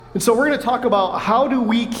And so we're going to talk about how do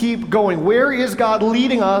we keep going? Where is God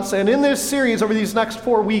leading us? And in this series over these next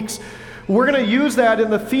 4 weeks, we're going to use that in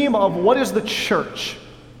the theme of what is the church?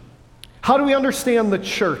 How do we understand the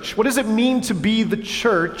church? What does it mean to be the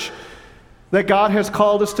church that God has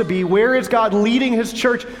called us to be? Where is God leading his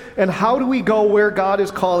church? And how do we go where God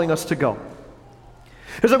is calling us to go?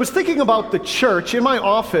 As I was thinking about the church, in my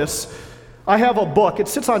office, I have a book. It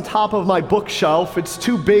sits on top of my bookshelf. It's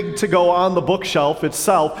too big to go on the bookshelf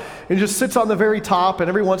itself. It just sits on the very top, and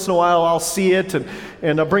every once in a while I'll see it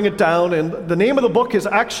and I'll bring it down. And the name of the book is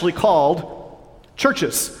actually called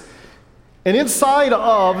Churches. And inside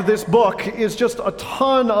of this book is just a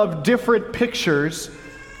ton of different pictures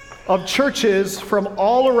of churches from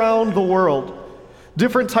all around the world.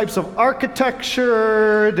 Different types of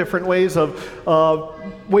architecture, different ways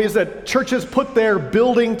that churches put their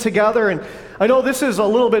building together. And I know this is a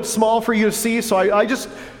little bit small for you to see, so I just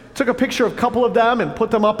took a picture of a couple of them and put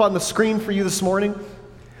them up on the screen for you this morning.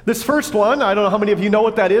 This first one, I don't know how many of you know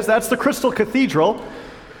what that is. That's the Crystal Cathedral.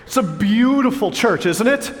 It's a beautiful church, isn't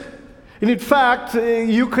it? And in fact,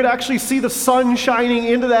 you could actually see the sun shining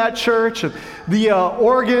into that church, and the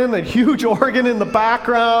organ, the huge organ in the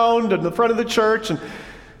background in the front of the church, and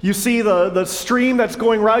you see the stream that's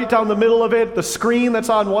going right down the middle of it, the screen that's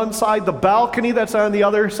on one side, the balcony that's on the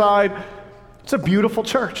other side. It's a beautiful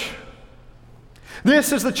church.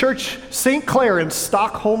 This is the church St. Clare in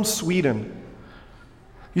Stockholm, Sweden.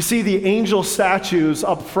 You see the angel statues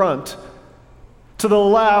up front. To the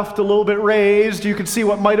left, a little bit raised, you can see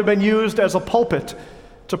what might have been used as a pulpit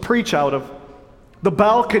to preach out of. The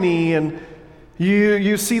balcony, and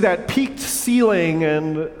you see that peaked ceiling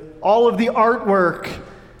and all of the artwork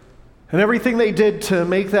and everything they did to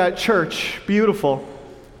make that church beautiful.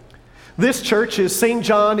 This church is St.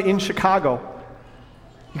 John in Chicago.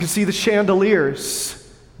 You can see the chandeliers,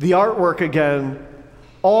 the artwork again,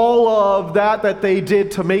 all of that they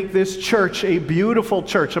did to make this church a beautiful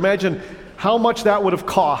church. Imagine how much that would have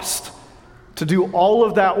cost to do all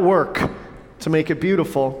of that work to make it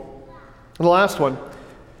beautiful. And the last one,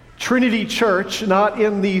 Trinity Church, not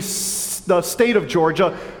in the state of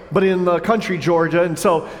Georgia, but in the country Georgia. And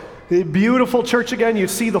so, the beautiful church again, you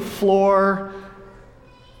see the floor,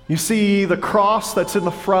 you see the cross that's in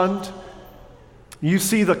the front, you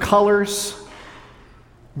see the colors.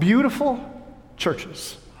 Beautiful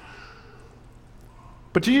churches.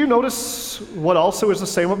 But do you notice what also is the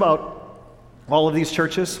same about all of these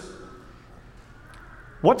churches?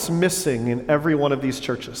 What's missing in every one of these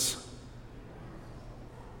churches?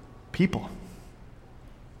 People.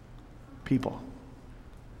 People.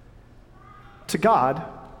 To God,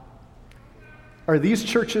 are these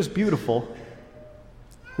churches beautiful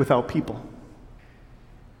without people?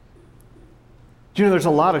 Do you know there's a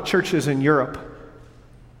lot of churches in Europe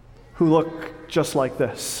who look just like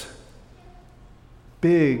this?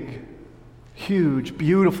 Big, huge,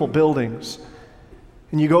 beautiful buildings.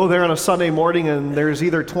 And you go there on a Sunday morning and there's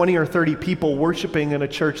either 20 or 30 people worshiping in a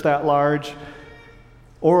church that large,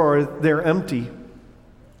 or they're empty.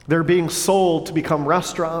 They're being sold to become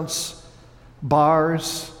restaurants,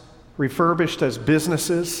 bars, refurbished as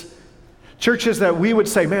businesses. Churches that we would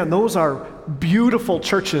say, man, those are beautiful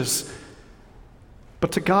churches.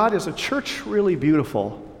 But to God, is a church really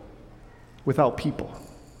beautiful without people?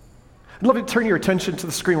 I'd love to turn your attention to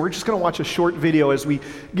the screen. We're just going to watch a short video as we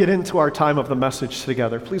get into our time of the message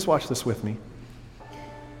together. Please watch this with me.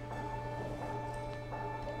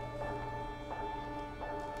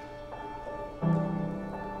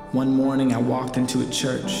 One morning I walked into a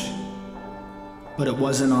church, but it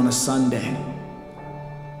wasn't on a Sunday.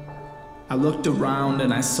 I looked around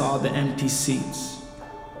and I saw the empty seats,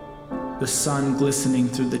 the sun glistening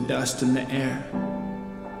through the dust in the air.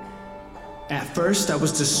 At first, I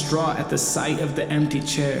was distraught at the sight of the empty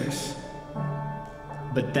chairs.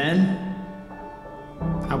 But then,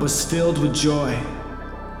 I was filled with joy.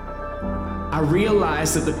 I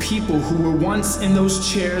realized that the people who were once in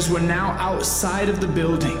those chairs were now outside of the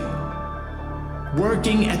building,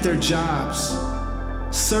 working at their jobs,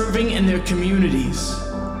 serving in their communities,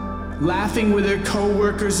 laughing with their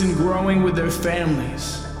co-workers and growing with their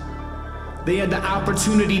families. They had the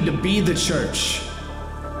opportunity to be the church,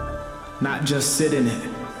 not just sit in it.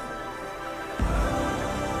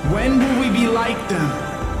 When will we be like them?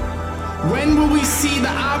 When will we see the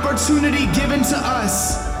opportunity given to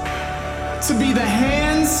us to be the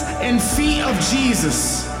hands and feet of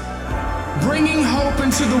Jesus, bringing hope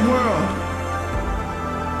into the world?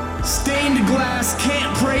 Stained glass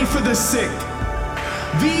can't pray for the sick.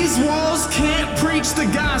 These walls can't preach the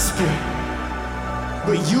gospel,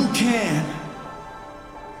 but you can.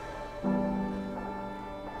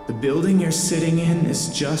 The building you're sitting in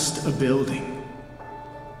is just a building.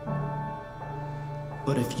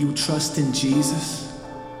 But if you trust in Jesus,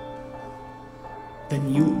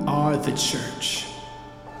 then you are the church.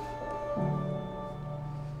 I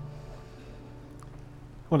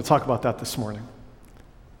want to talk about that this morning.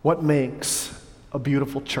 What makes a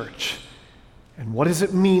beautiful church? And what does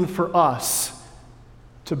it mean for us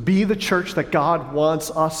to be the church that God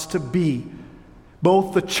wants us to be?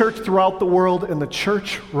 Both the church throughout the world and the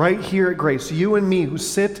church right here at Grace. You and me who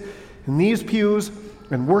sit in these pews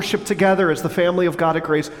and worship together as the family of God at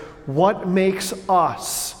Grace. What makes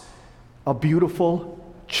us a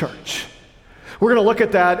beautiful church? We're going to look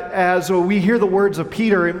at that as we hear the words of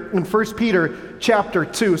Peter in 1 Peter chapter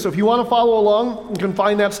 2. So if you want to follow along, you can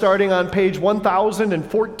find that starting on page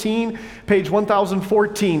 1014, page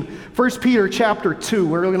 1014. 1 Peter chapter 2.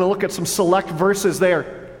 We're going to look at some select verses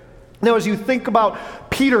there. Now, as you think about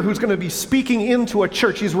Peter, who's going to be speaking into a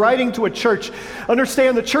church, he's writing to a church.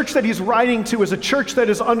 Understand the church that he's writing to is a church that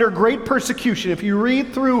is under great persecution. If you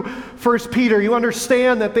read through 1 Peter, you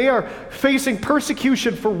understand that they are facing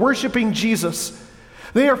persecution for worshiping Jesus.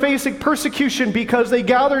 They are facing persecution because they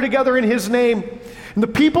gather together in his name. And the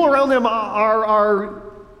people around them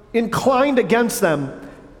are inclined against them.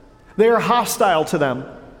 They are hostile to them.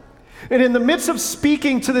 And in the midst of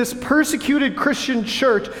speaking to this persecuted Christian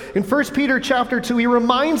church, in 1 Peter chapter 2, he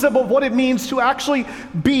reminds them of what it means to actually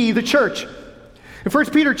be the church. In 1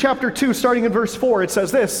 Peter chapter 2, starting in verse 4, it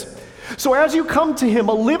says this: "So as you come to him,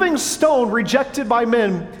 a living stone rejected by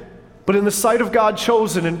men, but in the sight of God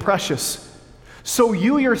chosen and precious, so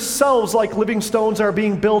you yourselves, like living stones, are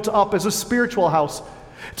being built up as a spiritual house,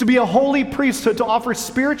 to be a holy priesthood, to offer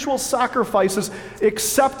spiritual sacrifices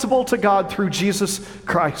acceptable to God through Jesus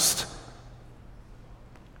Christ."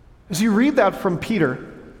 As you read that from Peter,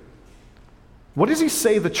 what does he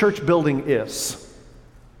say the church building is?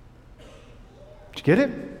 Did you get it?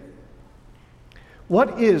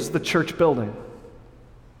 What is the church building?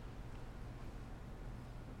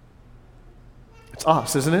 It's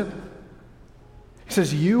us, isn't it? He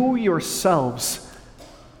says, you yourselves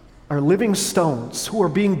are living stones who are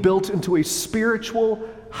being built into a spiritual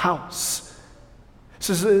house. It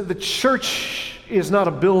says the church is not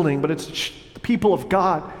a building, but it's the people of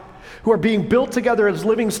God who are being built together as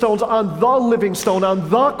living stones on the living stone, on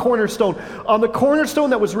the cornerstone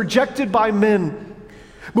that was rejected by men,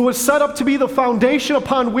 but was set up to be the foundation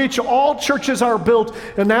upon which all churches are built,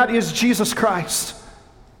 and that is Jesus Christ.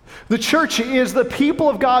 The church is the people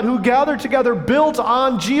of God who gather together, built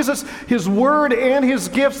on Jesus, his word, and his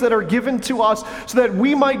gifts that are given to us, so that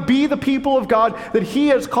we might be the people of God that he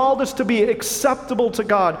has called us to be, acceptable to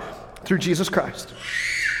God through Jesus Christ.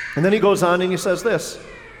 And then he goes on and he says this: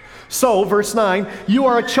 "So," verse 9, "you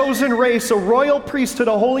are a chosen race, a royal priesthood,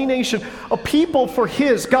 a holy nation, a people for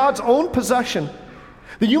his, God's own possession,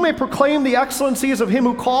 that you may proclaim the excellencies of him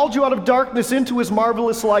who called you out of darkness into his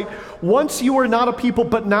marvelous light. Once you were not a people,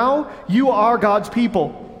 but now you are God's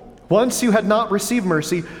people. Once you had not received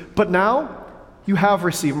mercy, but now you have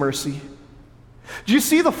received mercy." Do you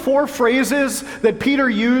see the four phrases that Peter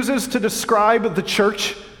uses to describe the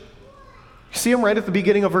church? You see them right at the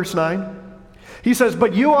beginning of verse 9? He says,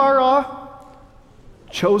 "But you are a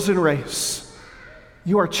chosen race."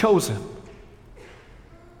 You are chosen.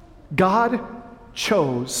 God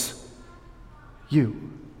chose you.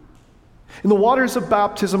 In the waters of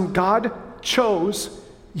baptism, God chose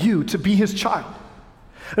you to be his child.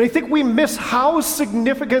 And I think we miss how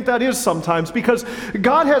significant that is sometimes, because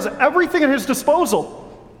God has everything at his disposal.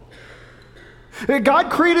 God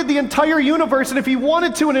created the entire universe, and if he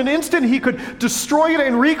wanted to, in an instant, he could destroy it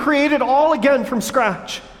and recreate it all again from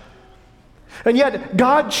scratch. And yet,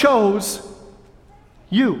 God chose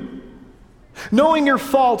you. Knowing your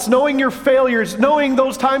faults, knowing your failures, knowing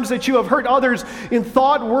those times that you have hurt others in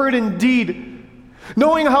thought, word, and deed,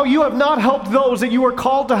 knowing how you have not helped those that you were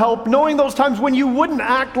called to help, knowing those times when you wouldn't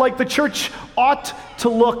act like the church ought to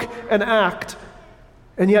look and act,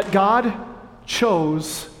 and yet God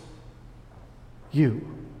chose you.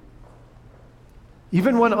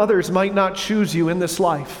 Even when others might not choose you in this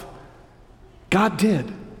life, God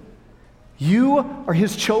did. You are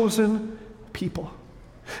his chosen people.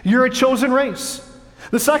 You're a chosen race.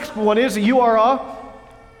 The second one is you are a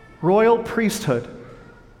royal priesthood.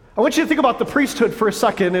 I want you to think about the priesthood for a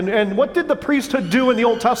second, and what did the priesthood do in the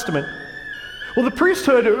Old Testament? Well, the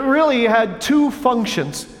priesthood really had two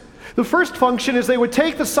functions. The first function is they would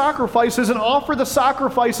take the sacrifices and offer the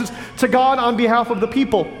sacrifices to God on behalf of the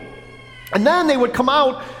people. And then they would come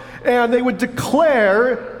out and they would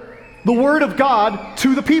declare the word of God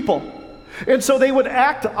to the people. And so they would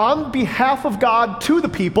act on behalf of God to the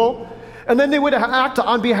people, and then they would act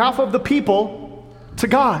on behalf of the people to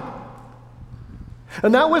God.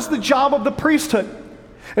 And that was the job of the priesthood.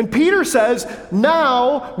 And Peter says,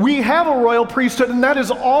 now we have a royal priesthood, and that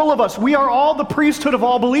is all of us. We are all the priesthood of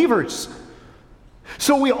all believers.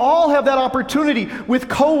 So we all have that opportunity with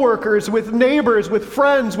coworkers, with neighbors, with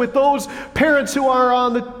friends, with those parents who are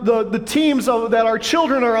on the teams that our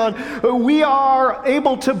children are on. We are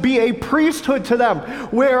able to be a priesthood to them,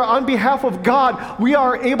 where on behalf of God, we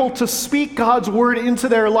are able to speak God's word into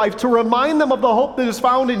their life, to remind them of the hope that is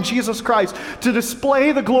found in Jesus Christ, to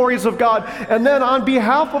display the glories of God. And then on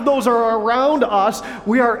behalf of those who are around us,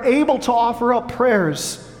 we are able to offer up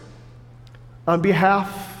prayers on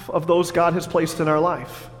behalf of those God has placed in our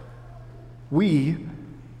life. We,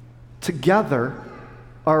 together,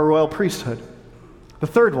 are a royal priesthood. The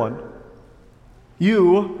third one,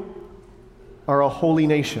 you are a holy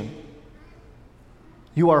nation.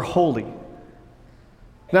 You are holy.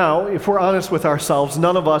 Now, if we're honest with ourselves,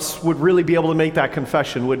 none of us would really be able to make that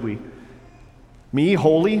confession, would we? Me,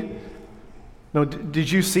 holy? No,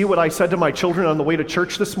 did you see what I said to my children on the way to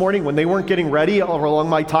church this morning when they weren't getting ready along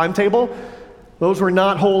my timetable? Those were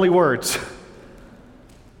not holy words.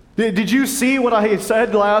 Did you see what I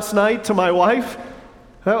said last night to my wife?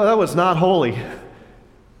 That was not holy.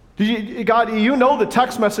 God, you know the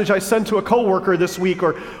text message I sent to a coworker this week,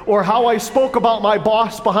 or how I spoke about my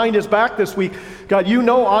boss behind his back this week. God, you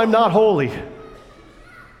know I'm not holy.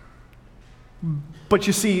 But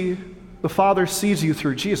you see, the Father sees you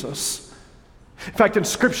through Jesus. In fact, in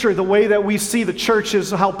Scripture, the way that we see the church is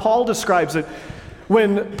how Paul describes it.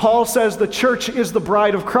 When Paul says the church is the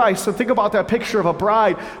bride of Christ, and think about that picture of a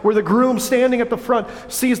bride where the groom standing at the front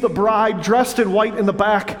sees the bride dressed in white in the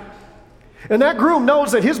back. And that groom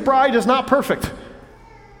knows that his bride is not perfect.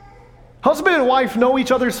 Husband and wife know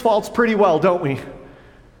each other's faults pretty well, don't we?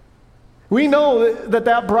 We know that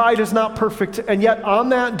that bride is not perfect, and yet on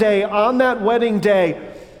that day, on that wedding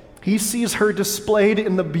day, he sees her displayed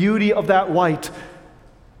in the beauty of that white,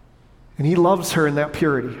 and he loves her in that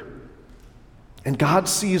purity. And God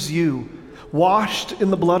sees you washed in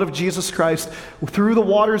the blood of Jesus Christ through the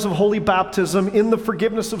waters of holy baptism in the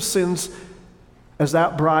forgiveness of sins as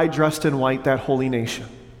that bride dressed in white, that holy nation.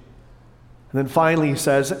 And then finally he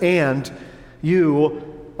says, and you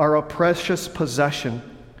are a precious possession,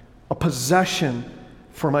 a possession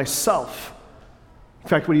for myself. In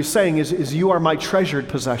fact, what he's saying is you are my treasured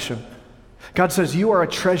possession. God says you are a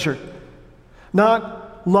treasure, not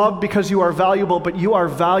loved because you are valuable, but you are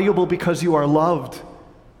valuable because you are loved.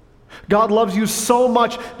 God loves you so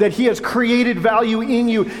much that he has created value in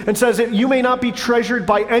you and says that you may not be treasured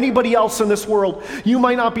by anybody else in this world. You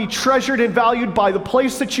might not be treasured and valued by the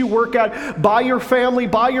place that you work at, by your family,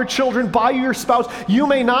 by your children, by your spouse. You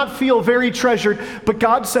may not feel very treasured, but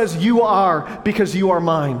God says you are, because you are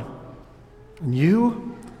mine. And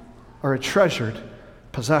you are a treasured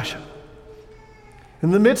possession. In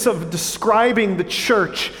the midst of describing the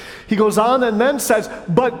church, he goes on and then says,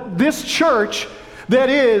 but this church that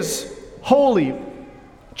is holy,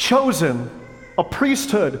 chosen, a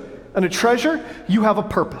priesthood, and a treasure, you have a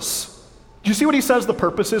purpose. Do you see what he says the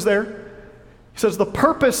purpose is there? He says the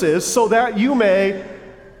purpose is so that you may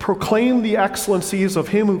proclaim the excellencies of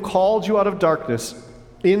him who called you out of darkness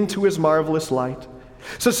into his marvelous light.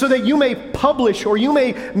 So that you may publish, or you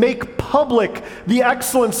may make public the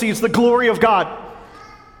excellencies, the glory of God.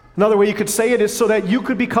 Another way you could say it is so that you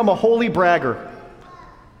could become a holy bragger.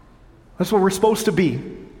 That's what we're supposed to be,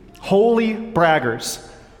 holy braggers.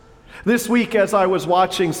 This week, as I was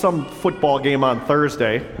watching some football game on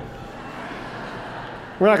Thursday,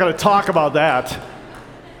 we're not going to talk about that.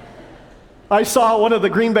 I saw one of the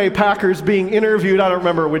Green Bay Packers being interviewed. I don't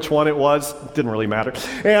remember which one it was. It didn't really matter.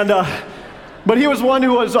 But he was one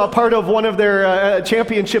who was part of one of their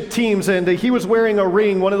championship teams, and he was wearing a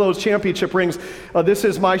ring, one of those championship rings. This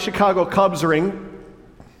is my Chicago Cubs ring.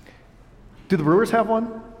 Do the Brewers have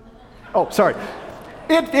one? Oh, sorry.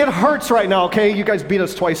 It hurts right now, okay? You guys beat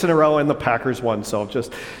us twice in a row, and the Packers won, so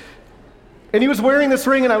just... And he was wearing this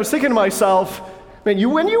ring, and I was thinking to myself, man,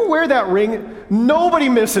 when you wear that ring, nobody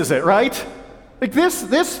misses it, right? Like this,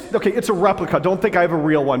 okay, it's a replica. Don't think I have a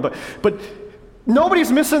real one, but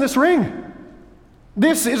nobody's missing this ring.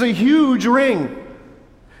 This is a huge ring.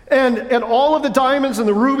 And all of the diamonds and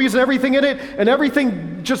the rubies and everything in it, and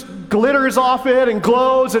everything just glitters off it and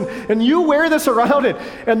glows, and you wear this around it,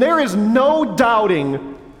 and there is no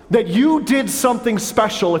doubting that you did something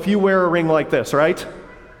special if you wear a ring like this, right?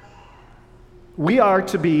 We are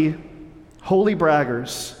to be holy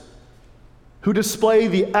braggers who display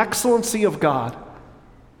the excellency of God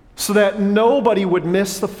so that nobody would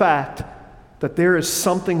miss the fact that there is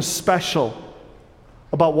something special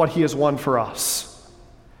about what he has won for us.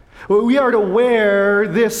 We are to wear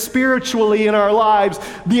this spiritually in our lives,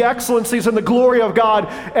 the excellencies and the glory of God,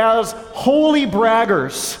 as holy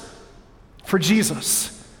braggers for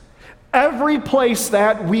Jesus. Every place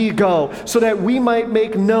that we go, so that we might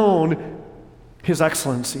make known his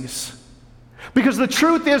excellencies. Because the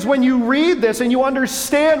truth is, when you read this and you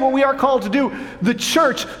understand what we are called to do, the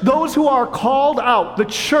church, those who are called out, the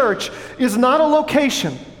church is not a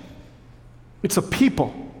location, it's a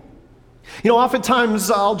people. You know, oftentimes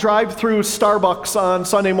I'll drive through Starbucks on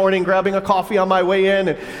Sunday morning grabbing a coffee on my way in,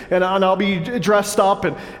 and I'll be dressed up,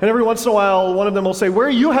 and every once in a while one of them will say, "Where are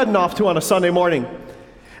you heading off to on a Sunday morning?"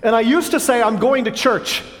 And I used to say, "I'm going to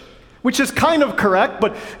church," which is kind of correct,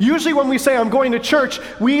 but usually when we say I'm going to church,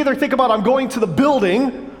 we either think about I'm going to the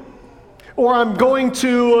building or I'm going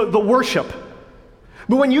to the worship.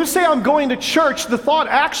 But when you say I'm going to church, the thought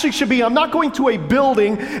actually should be I'm not going to a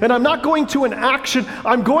building and I'm not going to an action.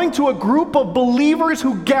 I'm going to a group of believers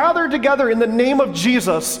who gather together in the name of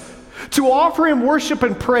Jesus to offer him worship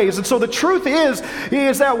and praise. And so the truth is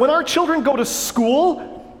that when our children go to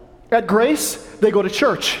school at Grace, they go to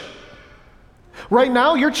church. Right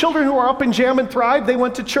now, your children who are up in Jam and Thrive, they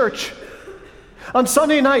went to church. On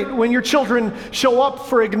Sunday night, when your children show up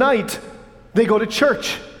for Ignite, they go to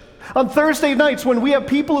church. On Thursday nights, when we have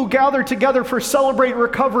people who gather together for Celebrate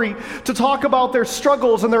Recovery to talk about their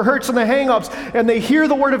struggles and their hurts and the hang-ups, and they hear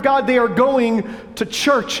the Word of God, they are going to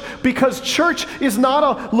church. Because church is not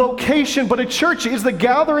a location, but a church is the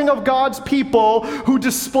gathering of God's people who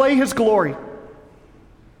display his glory,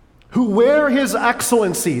 who wear his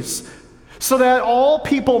excellencies, so that all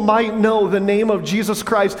people might know the name of Jesus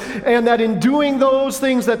Christ, and that in doing those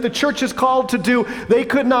things that the church is called to do, they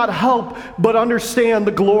could not help but understand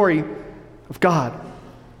the glory of God.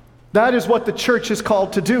 That is what the church is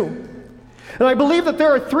called to do. And I believe that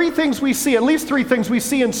there are three things we see, at least three things we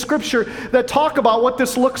see in Scripture that talk about what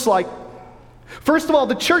this looks like. First of all,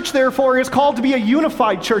 the church, therefore, is called to be a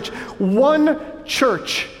unified church, one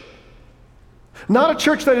church. Not a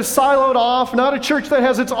church that is siloed off, not a church that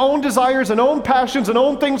has its own desires and own passions and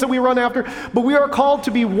own things that we run after, but we are called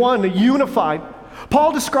to be one, unified.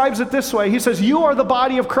 Paul describes it this way. He says, "You are the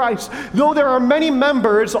body of Christ. Though there are many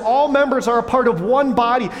members, all members are a part of one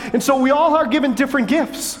body." And so we all are given different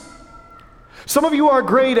gifts. Some of you are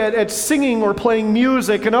great at singing or playing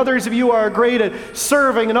music, and others of you are great at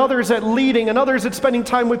serving, and others at leading, and others at spending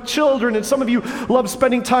time with children, and some of you love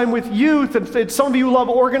spending time with youth, and some of you love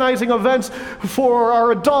organizing events for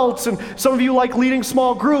our adults, and some of you like leading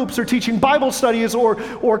small groups or teaching Bible studies or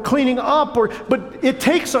cleaning up, but it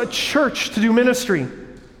takes a church to do ministry.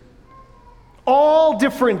 All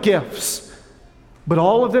different gifts, but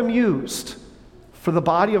all of them used for the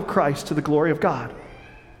body of Christ to the glory of God.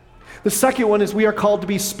 The second one is we are called to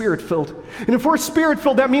be Spirit-filled. And if we're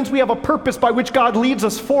Spirit-filled, that means we have a purpose by which God leads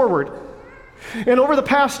us forward. And over the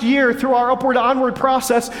past year, through our upward-onward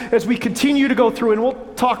process, as we continue to go through, and we'll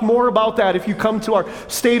talk more about that if you come to our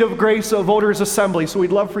State of Grace Voters Assembly, so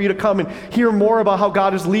we'd love for you to come and hear more about how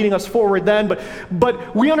God is leading us forward then.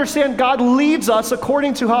 But we understand God leads us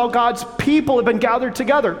according to how God's people have been gathered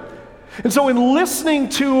together. And so in listening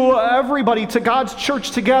to everybody, to God's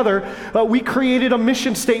church together, we created a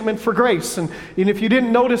mission statement for Grace. And if you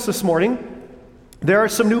didn't notice this morning, there are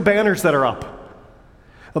some new banners that are up.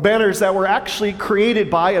 Banners that were actually created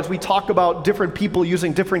by, as we talk about different people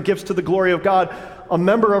using different gifts to the glory of God, a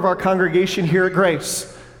member of our congregation here at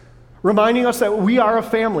Grace, reminding us that we are a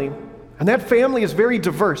family. And that family is very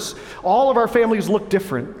diverse. All of our families look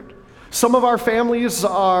different. Some of our families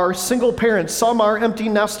are single parents, some are empty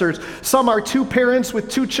nesters, some are two parents with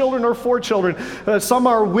 2 children or 4 children, some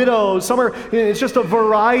are widows, it's just a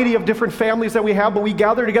variety of different families that we have, but we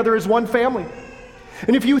gather together as one family.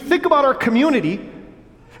 And if you think about our community,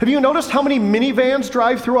 have you noticed how many minivans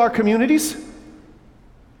drive through our communities?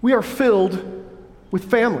 We are filled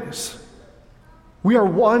with families. We are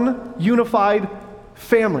one unified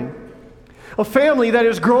family. A family that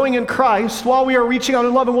is growing in Christ while we are reaching out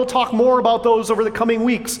in love, and we'll talk more about those over the coming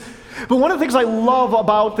weeks. But one of the things I love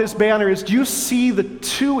about this banner is, do you see the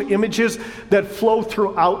 2 images that flow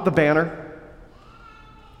throughout the banner?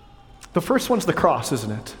 The first one's the cross,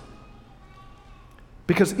 isn't it?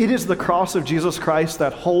 Because it is the cross of Jesus Christ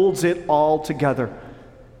that holds it all together.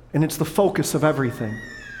 And it's the focus of everything.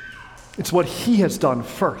 It's what he has done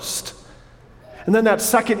first. And then that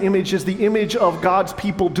second image is the image of God's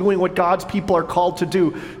people doing what God's people are called to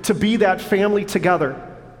do, to be that family together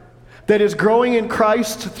that is growing in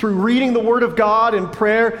Christ through reading the Word of God and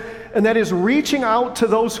prayer, and that is reaching out to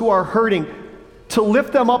those who are hurting, to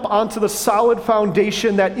lift them up onto the solid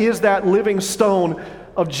foundation that is that living stone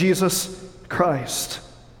of Jesus Christ.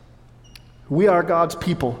 We are God's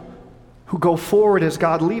people who go forward as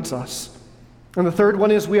God leads us. And the third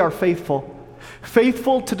one is we are faithful.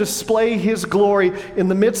 Faithful to display His glory in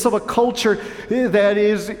the midst of a culture that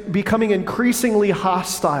is becoming increasingly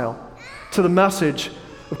hostile to the message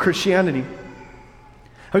of Christianity.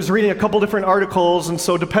 I was reading a couple different articles, and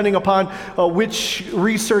so depending upon which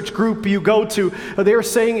research group you go to, they are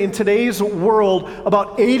saying in today's world,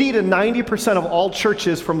 about 80 to 90% of all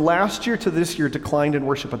churches from last year to this year declined in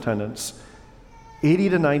worship attendance. 80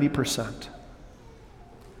 to 90%.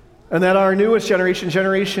 And that our newest generation,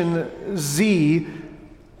 Generation Z,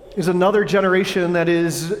 is another generation that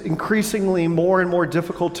is increasingly more and more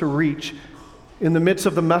difficult to reach in the midst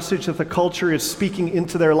of the message that the culture is speaking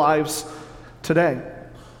into their lives today.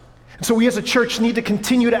 And so we as a church need to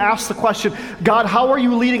continue to ask the question, God, how are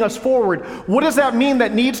you leading us forward? What does that mean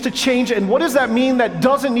that needs to change? And what does that mean that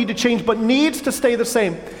doesn't need to change but needs to stay the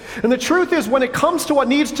same? And the truth is, when it comes to what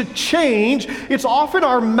needs to change, it's often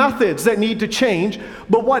our methods that need to change,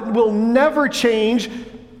 but what will never change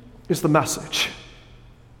is the message.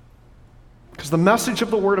 Because the message of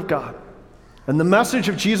the Word of God and the message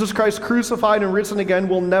of Jesus Christ crucified and risen again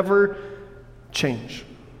will never change.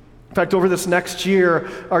 In fact, over this next year,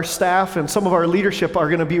 our staff and some of our leadership are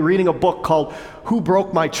going to be reading a book called Who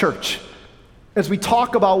Broke My Church? As we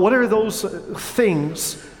talk about what are those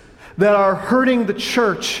things that are hurting the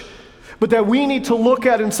church, but that we need to look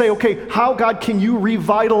at and say, okay, how, God, can you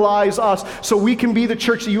revitalize us so we can be the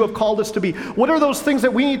church that you have called us to be? What are those things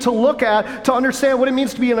that we need to look at to understand what it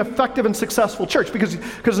means to be an effective and successful church?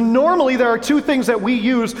 Because normally there are two things that we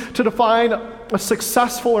use to define a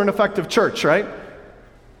successful or an effective church, right?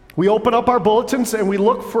 We open up our bulletins and we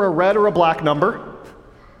look for a red or a black number.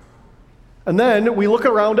 And then we look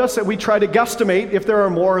around us and we try to guesstimate if there are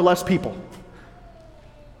more or less people.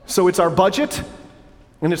 So it's our budget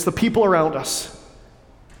and it's the people around us.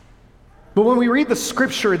 But when we read the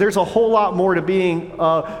scripture, there's a whole lot more to being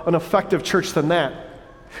an effective church than that.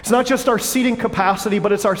 It's not just our seating capacity,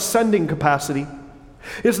 but it's our sending capacity.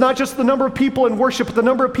 It's not just the number of people in worship, but the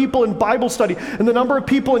number of people in Bible study, and the number of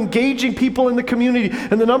people engaging people in the community,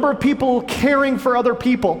 and the number of people caring for other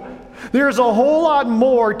people. There's a whole lot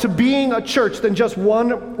more to being a church than just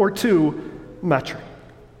one or two metrics.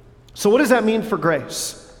 So what does that mean for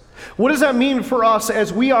Grace? What does that mean for us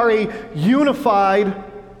as we are a unified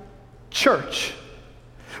church?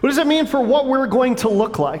 What does it mean for what we're going to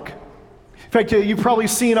look like? In fact, you've probably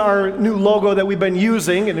seen our new logo that we've been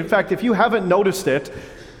using, and in fact, if you haven't noticed it,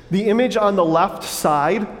 the image on the left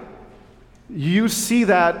side, you see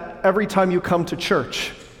that every time you come to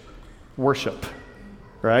church worship,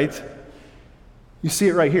 right? You see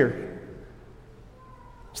it right here.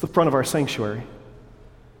 It's the front of our sanctuary.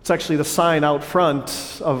 It's actually the sign out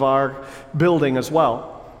front of our building as well.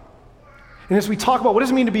 And as we talk about what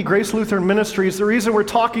does it mean to be Grace Lutheran Ministries, the reason we're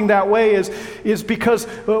talking that way is because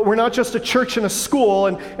we're not just a church and a school.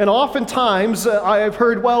 And oftentimes I've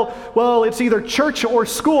heard, well, it's either church or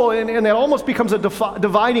school, and that almost becomes a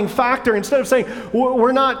dividing factor. Instead of saying,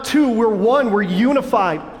 we're not two, we're one, we're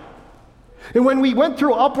unified. And when we went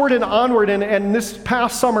through Upward and Onward, and this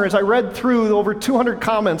past summer, as I read through over 200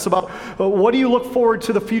 comments about what do you look forward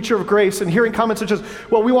to the future of Grace, and hearing comments such as,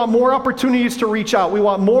 well, we want more opportunities to reach out. We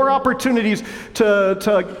want more opportunities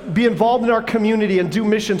to be involved in our community and do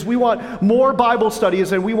missions. We want more Bible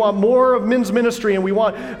studies, and we want more of men's ministry, and we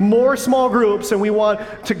want more small groups, and we want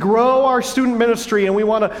to grow our student ministry, and we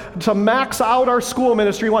want to max out our school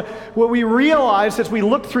ministry. What we realized as we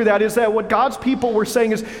looked through that is that what God's people were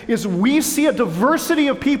saying is we see a diversity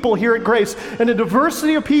of people here at Grace and a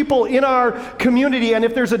diversity of people in our community. And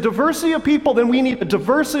if there's a diversity of people, then we need a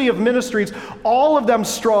diversity of ministries, all of them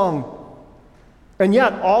strong, and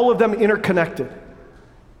yet all of them interconnected.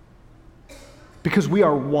 Because we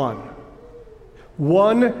are one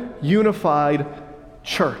unified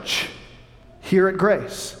church here at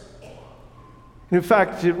Grace. And in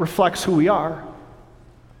fact, it reflects who we are.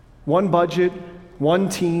 One budget, one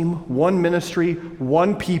team, one ministry,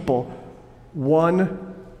 one people,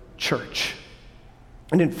 one church.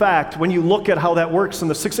 And in fact, when you look at how that works in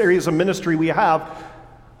the 6 areas of ministry we have,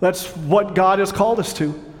 that's what God has called us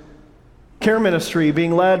to. Care ministry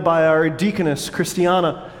being led by our deaconess,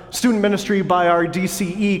 Christiana, student ministry by our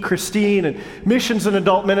DCE, Christine, and missions and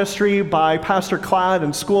adult ministry by Pastor Cladd,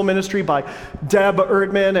 and school ministry by Deb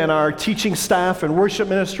Erdman, and our teaching staff and worship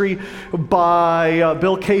ministry by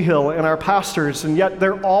Bill Cahill and our pastors. And yet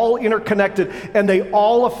they're all interconnected, and they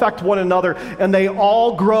all affect one another, and they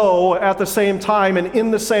all grow at the same time and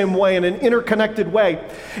in the same way, in an interconnected way.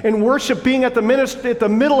 And worship being at the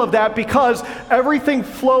middle of that, because everything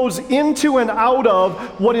flows into and out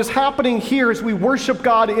of what is happening here as we worship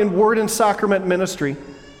God in word and sacrament ministry.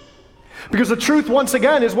 Because the truth, once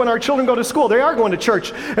again, is when our children go to school, they are going to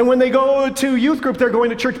church. And when they go to youth group, they're going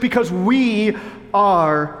to church because we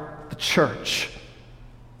are the church.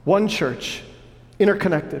 One church,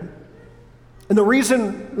 interconnected. And the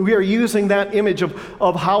reason we are using that image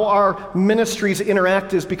of how our ministries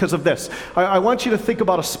interact is because of this. I want you to think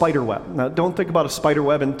about a spider web. Now, don't think about a spider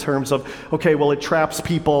web in terms of, okay, well, it traps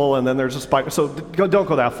people and then there's a spider. So don't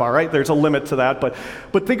go that far, right? There's a limit to that. But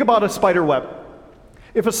think about a spider web.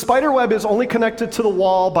 If a spider web is only connected to the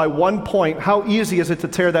wall by one point, how easy is it to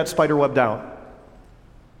tear that spider web down?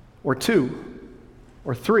 Or 2,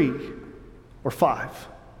 or 3, or 5?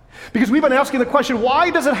 Because we've been asking the question, why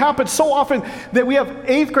does it happen so often that we have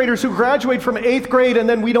 8th graders who graduate from 8th grade and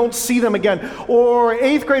then we don't see them again? Or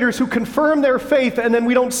 8th graders who confirm their faith and then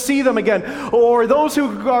we don't see them again? Or those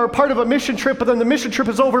who are part of a mission trip but then the mission trip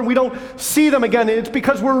is over and we don't see them again? It's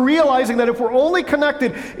because we're realizing that if we're only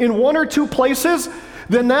connected in 1 or 2 places,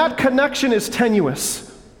 then that connection is tenuous.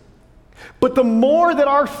 But the more that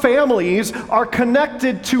our families are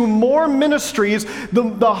connected to more ministries,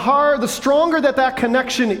 the stronger that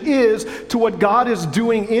connection is to what God is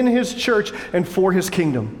doing in His church and for His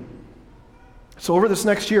kingdom. So over this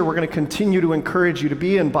next year, we're going to continue to encourage you to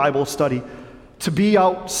be in Bible study, to be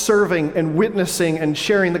out serving and witnessing and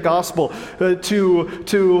sharing the gospel,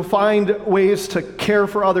 to find ways to care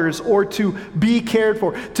for others or to be cared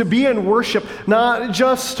for, to be in worship, not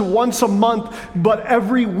just once a month, but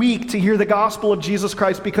every week to hear the gospel of Jesus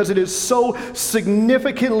Christ, because it is so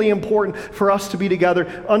significantly important for us to be together,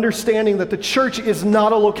 understanding that the church is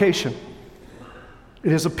not a location.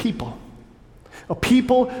 It is a people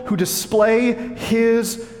who display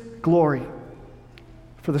His glory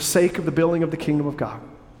for the sake of the building of the kingdom of God.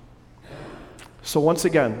 So once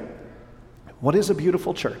again, what is a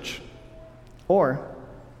beautiful church? Or,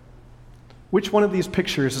 which one of these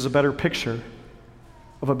pictures is a better picture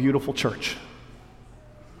of a beautiful church?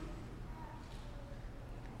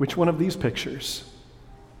 Which one of these pictures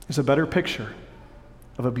is a better picture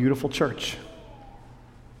of a beautiful church?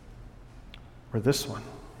 Or this one?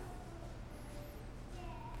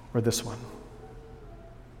 Or this one?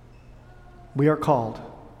 We are called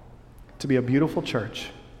to be a beautiful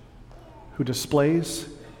church who displays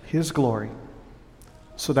His glory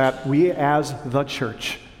so that we as the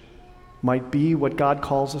church might be what God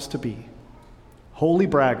calls us to be, holy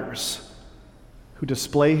braggers who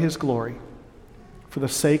display His glory for the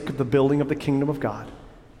sake of the building of the kingdom of God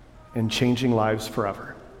and changing lives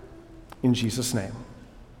forever. In Jesus' name,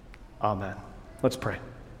 amen. Let's pray.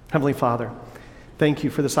 Heavenly Father, thank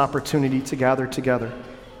you for this opportunity to gather together,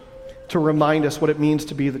 to remind us what it means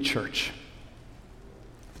to be the church.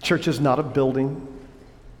 The church is not a building,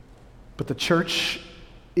 but the church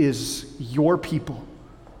is your people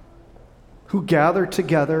who gather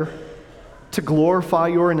together to glorify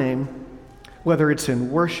your name, whether it's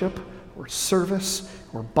in worship or service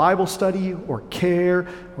or Bible study or care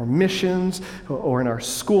or missions or in our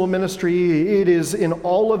school ministry. It is in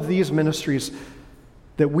all of these ministries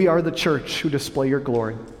that we are the church who display your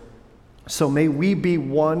glory. So may we be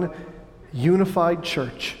one unified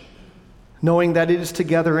church, knowing that it is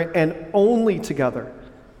together and only together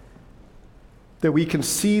that we can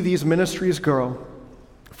see these ministries grow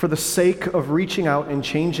for the sake of reaching out and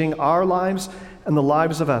changing our lives and the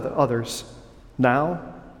lives of others, now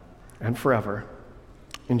and forever.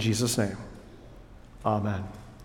 In Jesus' name, amen.